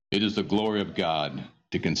It is the glory of God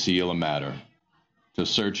to conceal a matter. To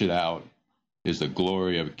search it out is the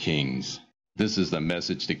glory of kings. This is the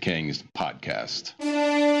Message to Kings podcast.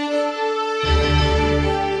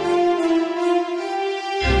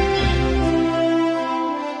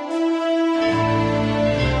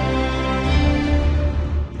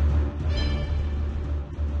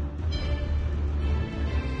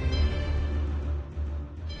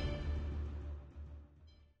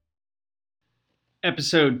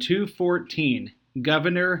 Episode 214,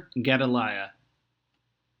 Governor Gedaliah.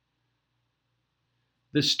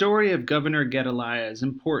 The story of Governor Gedaliah is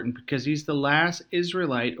important because he's the last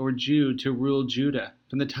Israelite or Jew to rule Judah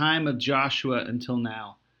from the time of Joshua until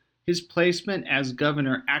now. His placement as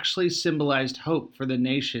governor actually symbolized hope for the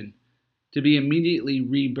nation to be immediately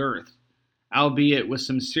rebirthed, albeit with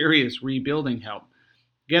some serious rebuilding help.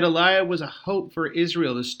 Gedaliah was a hope for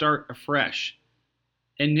Israel to start afresh,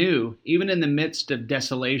 anew, even in the midst of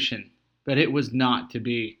desolation, but it was not to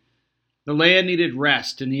be. The land needed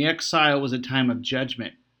rest, and the exile was a time of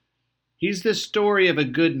judgment. He's the story of a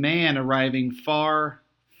good man arriving far,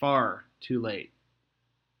 far too late.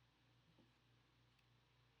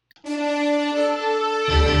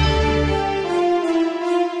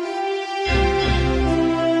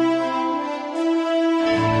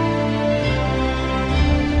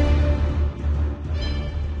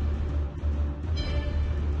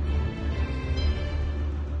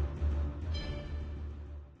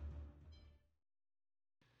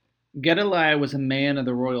 Gedaliah was a man of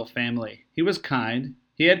the royal family. He was kind,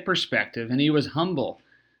 he had perspective, and he was humble,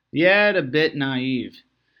 yet a bit naive.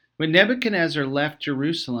 When Nebuchadnezzar left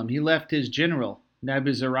Jerusalem, he left his general,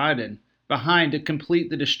 Nebuzaradan, behind to complete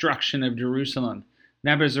the destruction of Jerusalem.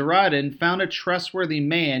 Nebuzaradan found a trustworthy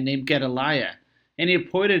man named Gedaliah, and he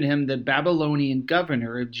appointed him the Babylonian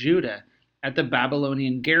governor of Judah at the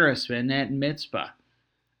Babylonian garrison at Mizpah.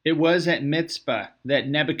 It was at Mizpah that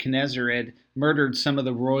Nebuchadnezzar had murdered some of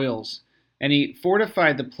the royals, and he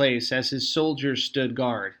fortified the place as his soldiers stood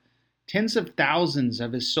guard. Tens of thousands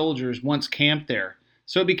of his soldiers once camped there,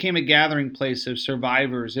 so it became a gathering place of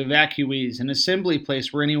survivors, evacuees, an assembly place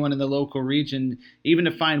for anyone in the local region, even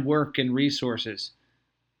to find work and resources.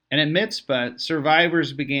 And at Mizpah,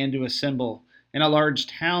 survivors began to assemble, and a large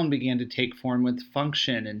town began to take form with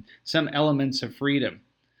function and some elements of freedom.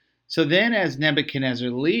 So then, as Nebuchadnezzar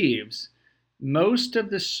leaves, most of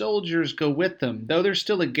the soldiers go with them, though there's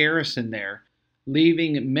still a garrison there,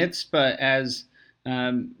 leaving Mizpah as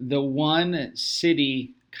the one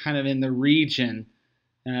city kind of in the region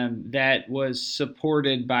that was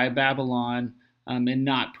supported by Babylon and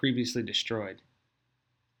not previously destroyed.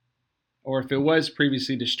 Or if it was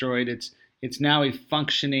previously destroyed, it's now a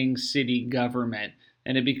functioning city government,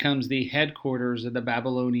 and it becomes the headquarters of the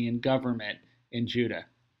Babylonian government in Judah.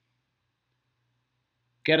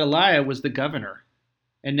 Gedaliah was the governor,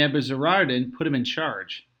 and Nebuzaradan put him in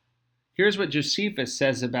charge. Here's what Josephus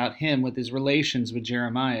says about him with his relations with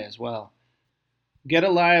Jeremiah as well.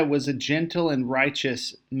 Gedaliah was a gentle and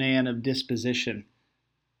righteous man of disposition.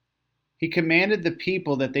 He commanded the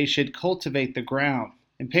people that they should cultivate the ground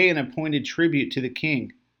and pay an appointed tribute to the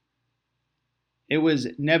king. It was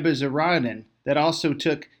Nebuzaradan that also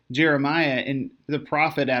took Jeremiah and the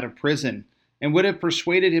prophet out of prison, and would have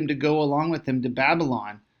persuaded him to go along with him to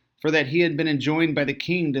Babylon, for that he had been enjoined by the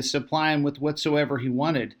king to supply him with whatsoever he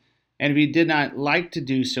wanted. And if he did not like to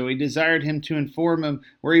do so, he desired him to inform him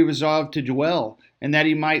where he resolved to dwell, and that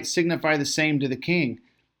he might signify the same to the king.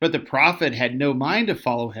 But the prophet had no mind to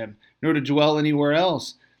follow him, nor to dwell anywhere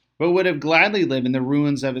else, but would have gladly lived in the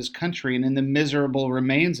ruins of his country and in the miserable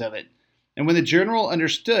remains of it. And when the general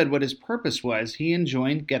understood what his purpose was, he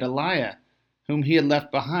enjoined Gedaliah, whom he had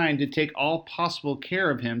left behind, to take all possible care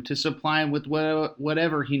of him, to supply him with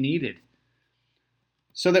whatever he needed.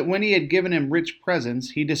 So that when he had given him rich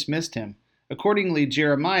presents, he dismissed him. Accordingly,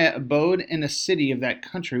 Jeremiah abode in a city of that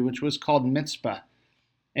country which was called Mizpah,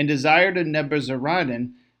 and desired of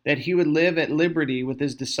Nebuzaradan that he would live at liberty with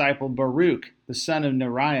his disciple Baruch, the son of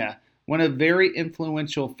Neriah, one of very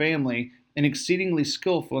influential family and exceedingly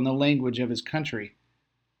skillful in the language of his country.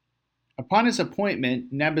 Upon his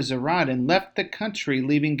appointment, Nebuzaradan left the country,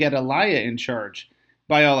 leaving Gedaliah in charge.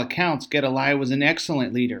 By all accounts, Gedaliah was an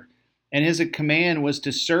excellent leader, and his command was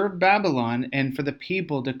to serve Babylon and for the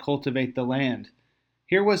people to cultivate the land.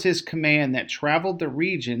 Here was his command that traveled the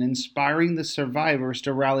region, inspiring the survivors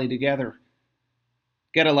to rally together.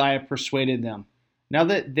 Gedaliah persuaded them, now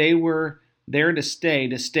that they were there to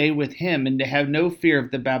stay with him and to have no fear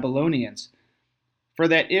of the Babylonians, for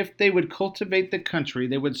that if they would cultivate the country,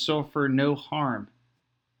 they would suffer no harm.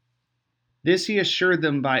 This he assured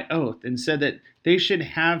them by oath, and said that they should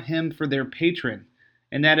have him for their patron,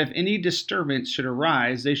 and that if any disturbance should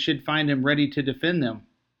arise, they should find him ready to defend them.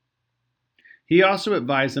 He also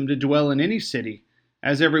advised them to dwell in any city,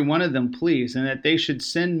 as every one of them pleased, and that they should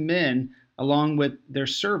send men along with their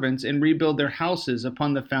servants and rebuild their houses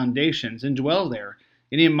upon the foundations and dwell there.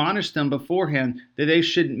 And he admonished them beforehand that they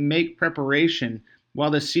should make preparation while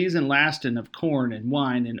the season lasted of corn and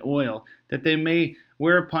wine and oil, that they may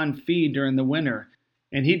whereupon feed during the winter.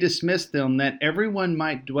 And he dismissed them that every one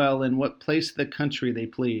might dwell in what place of the country they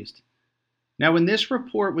pleased. Now when this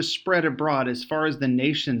report was spread abroad as far as the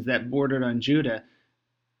nations that bordered on Judah,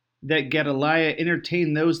 that Gedaliah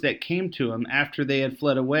entertained those that came to him after they had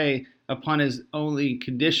fled away upon his only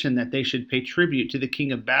condition that they should pay tribute to the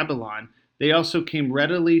king of Babylon, they also came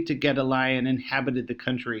readily to Gedaliah and inhabited the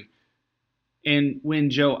country. And when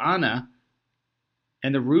Joanna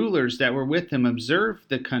and the rulers that were with him observed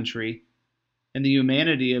the country and the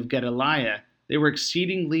humanity of Gedaliah, they were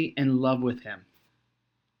exceedingly in love with him.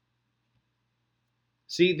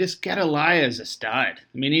 See, this Gedaliah is a stud.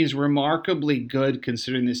 I mean, he's remarkably good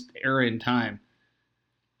considering this era in time.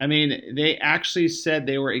 I mean, they actually said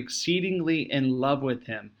they were exceedingly in love with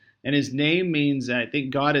him. And his name means, I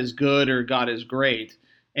think, God is good or God is great.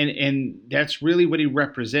 And that's really what he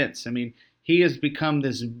represents. I mean, he has become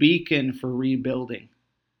this beacon for rebuilding.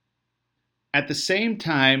 At the same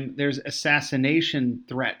time, there's assassination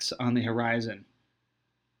threats on the horizon.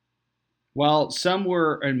 While some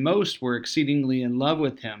were, and most were, exceedingly in love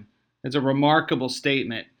with him, it's a remarkable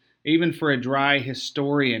statement, even for a dry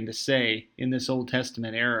historian to say in this Old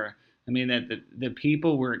Testament era. I mean, that the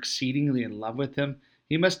people were exceedingly in love with him.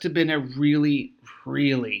 He must have been a really,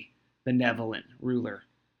 really benevolent ruler.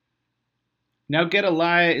 Now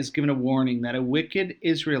Gedaliah is given a warning that a wicked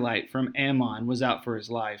Israelite from Ammon was out for his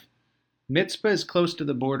life. Mizpah is close to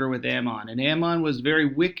the border with Ammon, and Ammon was very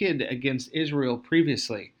wicked against Israel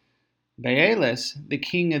previously. Baalis, the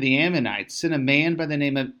king of the Ammonites, sent a man by the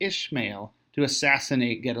name of Ishmael to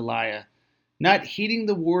assassinate Gedaliah. Not heeding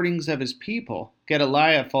the warnings of his people,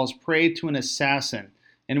 Gedaliah falls prey to an assassin,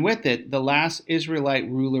 and with it, the last Israelite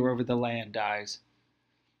ruler over the land dies.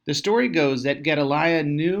 The story goes that Gedaliah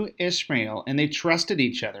knew Ishmael, and they trusted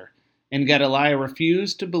each other, and Gedaliah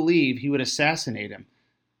refused to believe he would assassinate him.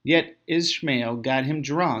 Yet Ishmael got him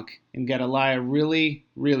drunk, and Gedaliah really,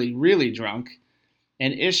 really, really drunk,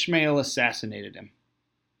 and Ishmael assassinated him.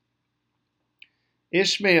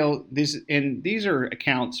 Ishmael, these are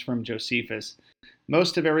accounts from Josephus.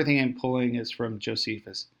 Most of everything I'm pulling is from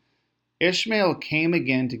Josephus. Ishmael came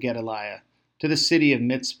again to Gedaliah, to the city of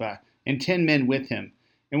Mizpah, and 10 men with him.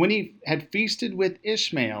 And when he had feasted with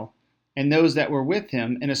Ishmael and those that were with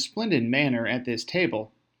him in a splendid manner at this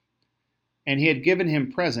table, and he had given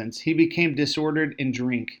him presents, he became disordered in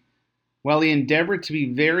drink, while he endeavored to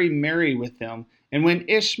be very merry with them. And when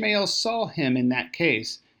Ishmael saw him in that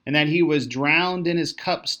case, and that he was drowned in his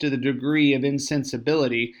cups to the degree of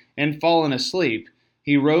insensibility, and fallen asleep,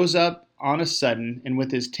 he rose up on a sudden, and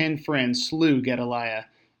with his 10 friends slew Gedaliah,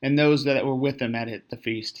 and those that were with him at the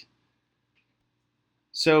feast.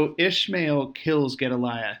 So Ishmael kills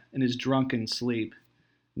Gedaliah in his drunken sleep.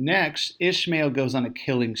 Next, Ishmael goes on a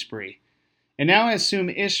killing spree. And now I assume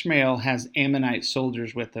Ishmael has Ammonite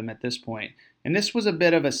soldiers with him at this point. And this was a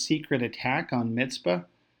bit of a secret attack on Mizpah.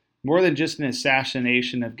 More than just an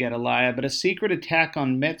assassination of Gedaliah, but a secret attack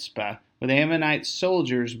on Mizpah with Ammonite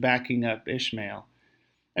soldiers backing up Ishmael.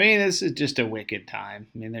 I mean, this is just a wicked time.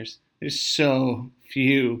 I mean, there's so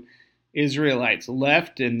few Israelites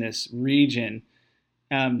left in this region.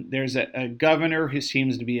 There's a governor who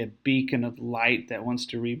seems to be a beacon of light that wants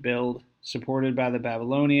to rebuild, supported by the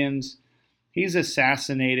Babylonians. He's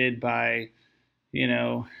assassinated by,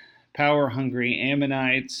 power-hungry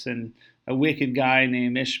Ammonites and a wicked guy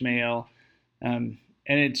named Ishmael. And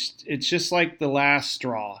it's just like the last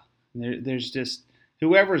straw. There's just,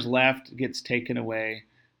 whoever's left gets taken away.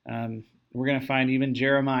 We're going to find even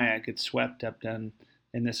Jeremiah gets swept up in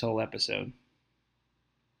this whole episode.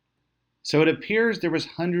 So it appears there was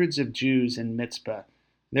hundreds of Jews in Mizpah.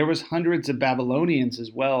 There was hundreds of Babylonians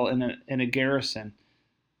as well in a garrison.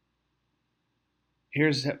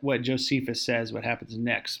 Here's what Josephus says, what happens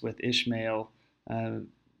next with Ishmael,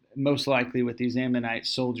 most likely with these Ammonite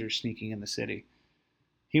soldiers sneaking in the city.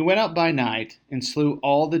 He went up by night and slew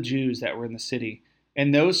all the Jews that were in the city,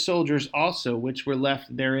 and those soldiers also which were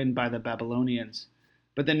left therein by the Babylonians.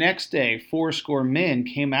 But the next day 80 men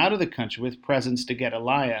came out of the country with presents to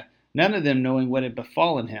Gedaliah, none of them knowing what had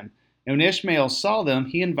befallen him. And when Ishmael saw them,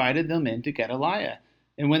 he invited them in to Gedaliah.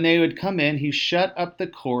 And when they would come in, he shut up the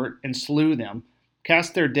court and slew them,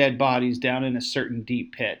 cast their dead bodies down in a certain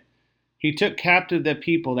deep pit. He took captive the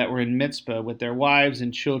people that were in Mizpah with their wives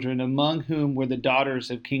and children, among whom were the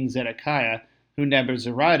daughters of King Zedekiah, who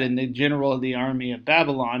Nebuzaradan, the general of the army of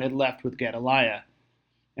Babylon, had left with Gedaliah.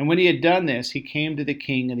 And when he had done this, he came to the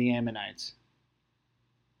king of the Ammonites.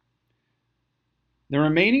 The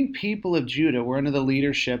remaining people of Judah were under the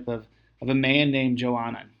leadership of a man named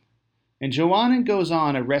Johanan. And Johanan goes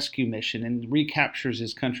on a rescue mission and recaptures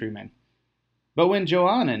his countrymen. But when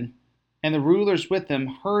Johanan and the rulers with him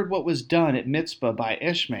heard what was done at Mizpah by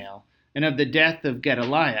Ishmael and of the death of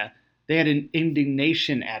Gedaliah, they had an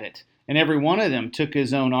indignation at it. And every one of them took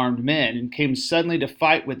his own armed men and came suddenly to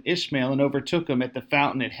fight with Ishmael and overtook him at the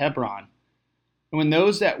fountain at Hebron. And when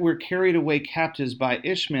those that were carried away captives by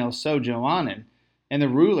Ishmael saw Johanan and the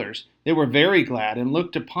rulers, they were very glad and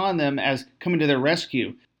looked upon them as coming to their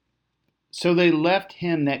rescue. So they left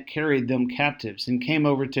him that carried them captives and came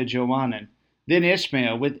over to Johanan. Then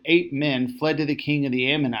Ishmael with 8 men fled to the king of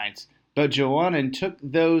the Ammonites. But Johanan took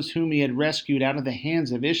those whom he had rescued out of the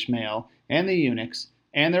hands of Ishmael and the eunuchs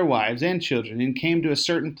and their wives and children, and came to a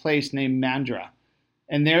certain place named Mandra.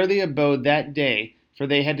 And there they abode that day, for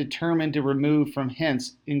they had determined to remove from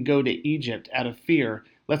hence and go to Egypt out of fear,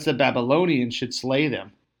 lest the Babylonians should slay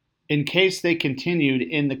them, in case they continued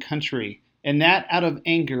in the country, and that out of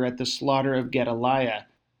anger at the slaughter of Gedaliah.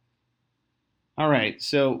 All right,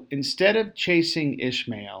 so instead of chasing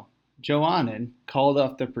Ishmael, Johanan called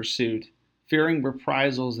off the pursuit, fearing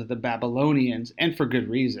reprisals of the Babylonians, and for good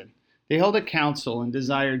reason. They held a council and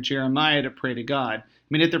desired Jeremiah to pray to God. I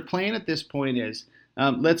mean, if their plan at this point is,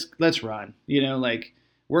 let's run.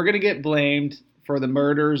 We're going to get blamed for the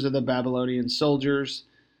murders of the Babylonian soldiers.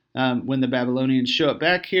 When the Babylonians show up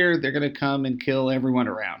back here, they're going to come and kill everyone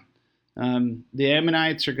around. The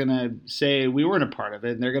Ammonites are going to say we weren't a part of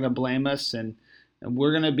it, and they're going to blame us, and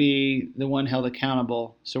we're going to be the one held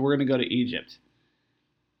accountable, so we're going to go to Egypt.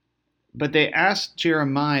 But they asked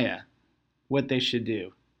Jeremiah what they should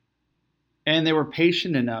do. And they were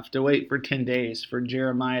patient enough to wait for 10 days for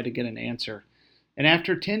Jeremiah to get an answer. And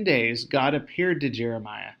after 10 days, God appeared to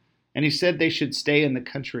Jeremiah, and he said they should stay in the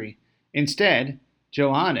country. Instead,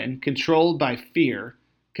 Johanan, controlled by fear,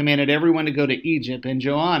 commanded everyone to go to Egypt, and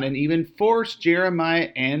Johanan even forced Jeremiah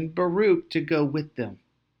and Baruch to go with them.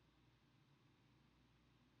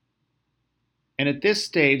 And at this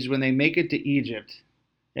stage, when they make it to Egypt,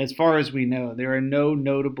 as far as we know, there are no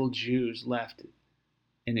notable Jews left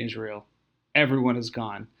in Israel. Everyone is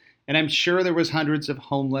gone. And I'm sure there was hundreds of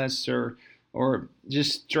homeless or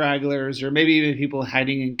just stragglers, or maybe even people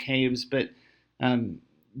hiding in caves, but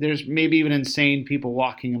there's maybe even insane people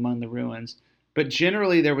walking among the ruins. But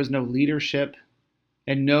generally there was no leadership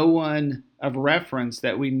and no one of reference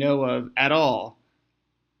that we know of at all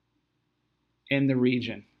in the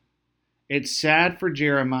region. It's sad for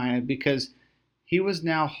Jeremiah because he was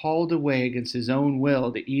now hauled away against his own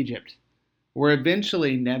will to Egypt, where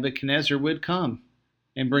eventually Nebuchadnezzar would come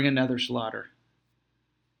and bring another slaughter.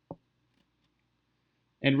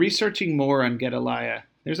 And researching more on Gedaliah,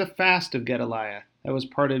 there's a fast of Gedaliah that was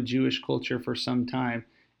part of Jewish culture for some time,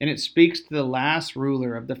 and it speaks to the last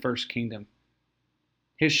ruler of the first kingdom.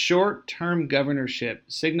 His short-term governorship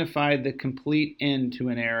signified the complete end to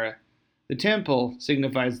an era. The temple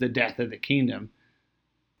signifies the death of the kingdom.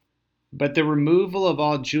 But the removal of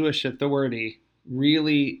all Jewish authority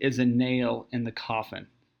really is a nail in the coffin.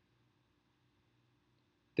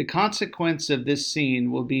 The consequence of this scene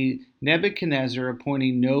will be Nebuchadnezzar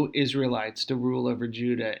appointing no Israelites to rule over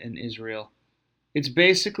Judah and Israel. It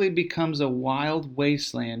basically becomes a wild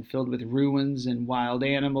wasteland filled with ruins and wild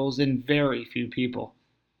animals and very few people.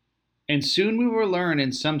 And soon we will learn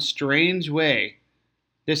in some strange way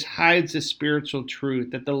this hides the spiritual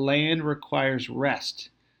truth that the land requires rest,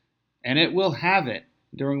 and it will have it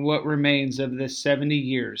during what remains of the 70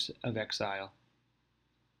 years of exile.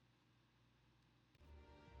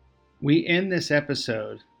 We end this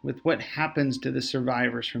episode with what happens to the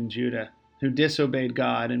survivors from Judah who disobeyed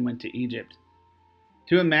God and went to Egypt.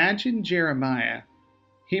 To imagine Jeremiah,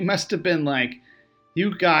 he must have been like,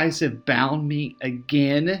 "You guys have bound me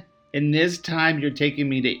again, and this time you're taking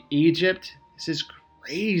me to Egypt? This is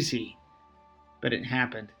crazy." But it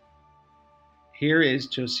happened. Here is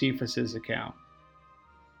Josephus' account.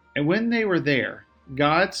 And when they were there,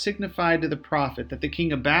 God signified to the prophet that the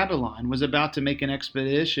king of Babylon was about to make an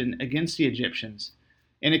expedition against the Egyptians,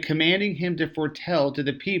 and commanding him to foretell to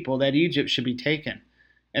the people that Egypt should be taken,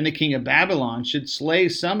 and the king of Babylon should slay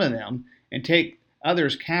some of them and take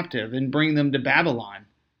others captive and bring them to Babylon.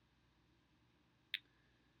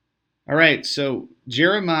 All right, so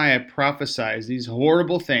Jeremiah prophesies these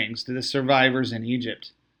horrible things to the survivors in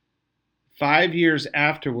Egypt. 5 years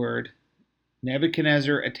afterward,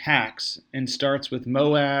 Nebuchadnezzar attacks and starts with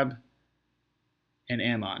Moab and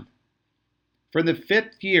Ammon. For the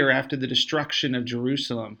 5th year after the destruction of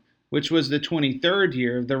Jerusalem, which was the 23rd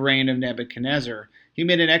year of the reign of Nebuchadnezzar, he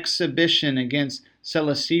made an exhibition against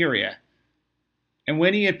Celesyria. And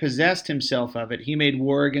when he had possessed himself of it, he made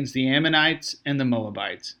war against the Ammonites and the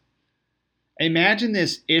Moabites. Imagine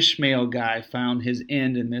this Ishmael guy found his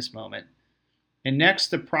end in this moment. And next,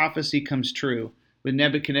 the prophecy comes true, with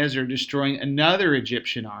Nebuchadnezzar destroying another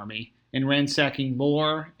Egyptian army and ransacking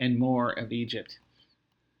more and more of Egypt.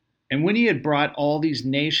 And when he had brought all these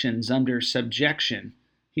nations under subjection,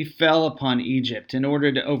 he fell upon Egypt in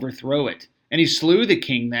order to overthrow it. And he slew the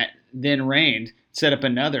king that then reigned, set up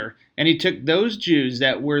another, and he took those Jews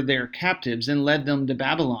that were their captives and led them to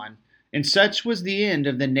Babylon. And such was the end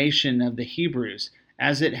of the nation of the Hebrews,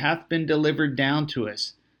 as it hath been delivered down to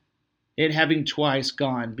us, it having twice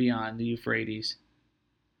gone beyond the Euphrates.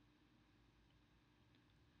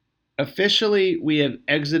 Officially, we have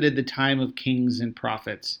exited the time of kings and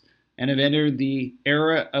prophets, and have entered the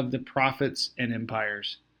era of the prophets and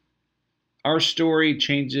empires. Our story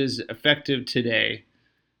changes effective today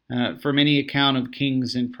from any account of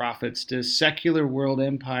kings and prophets to secular world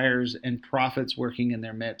empires and prophets working in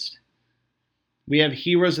their midst. We have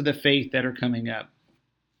heroes of the faith that are coming up.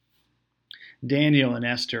 Daniel and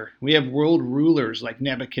Esther. We have world rulers like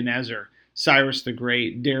Nebuchadnezzar, Cyrus the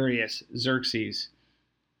Great, Darius, Xerxes.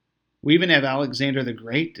 We even have Alexander the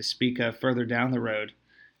Great to speak of further down the road.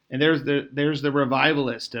 And there's the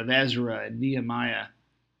revivalist of Ezra and Nehemiah.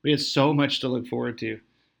 We have so much to look forward to.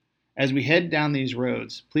 As we head down these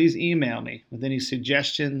roads, please email me with any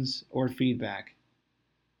suggestions or feedback.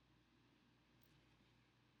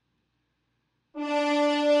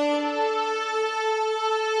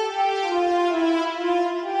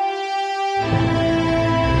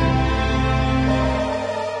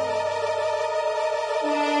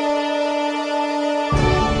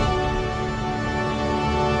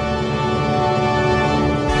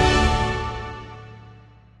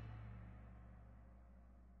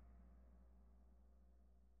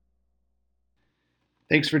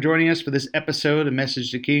 Thanks for joining us for this episode of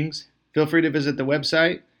Message to Kings. Feel free to visit the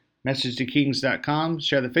website, messagetokings.com,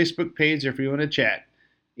 share the Facebook page, or if you want to chat,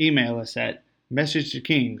 email us at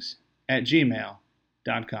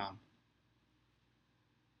messagetokings@gmail.com.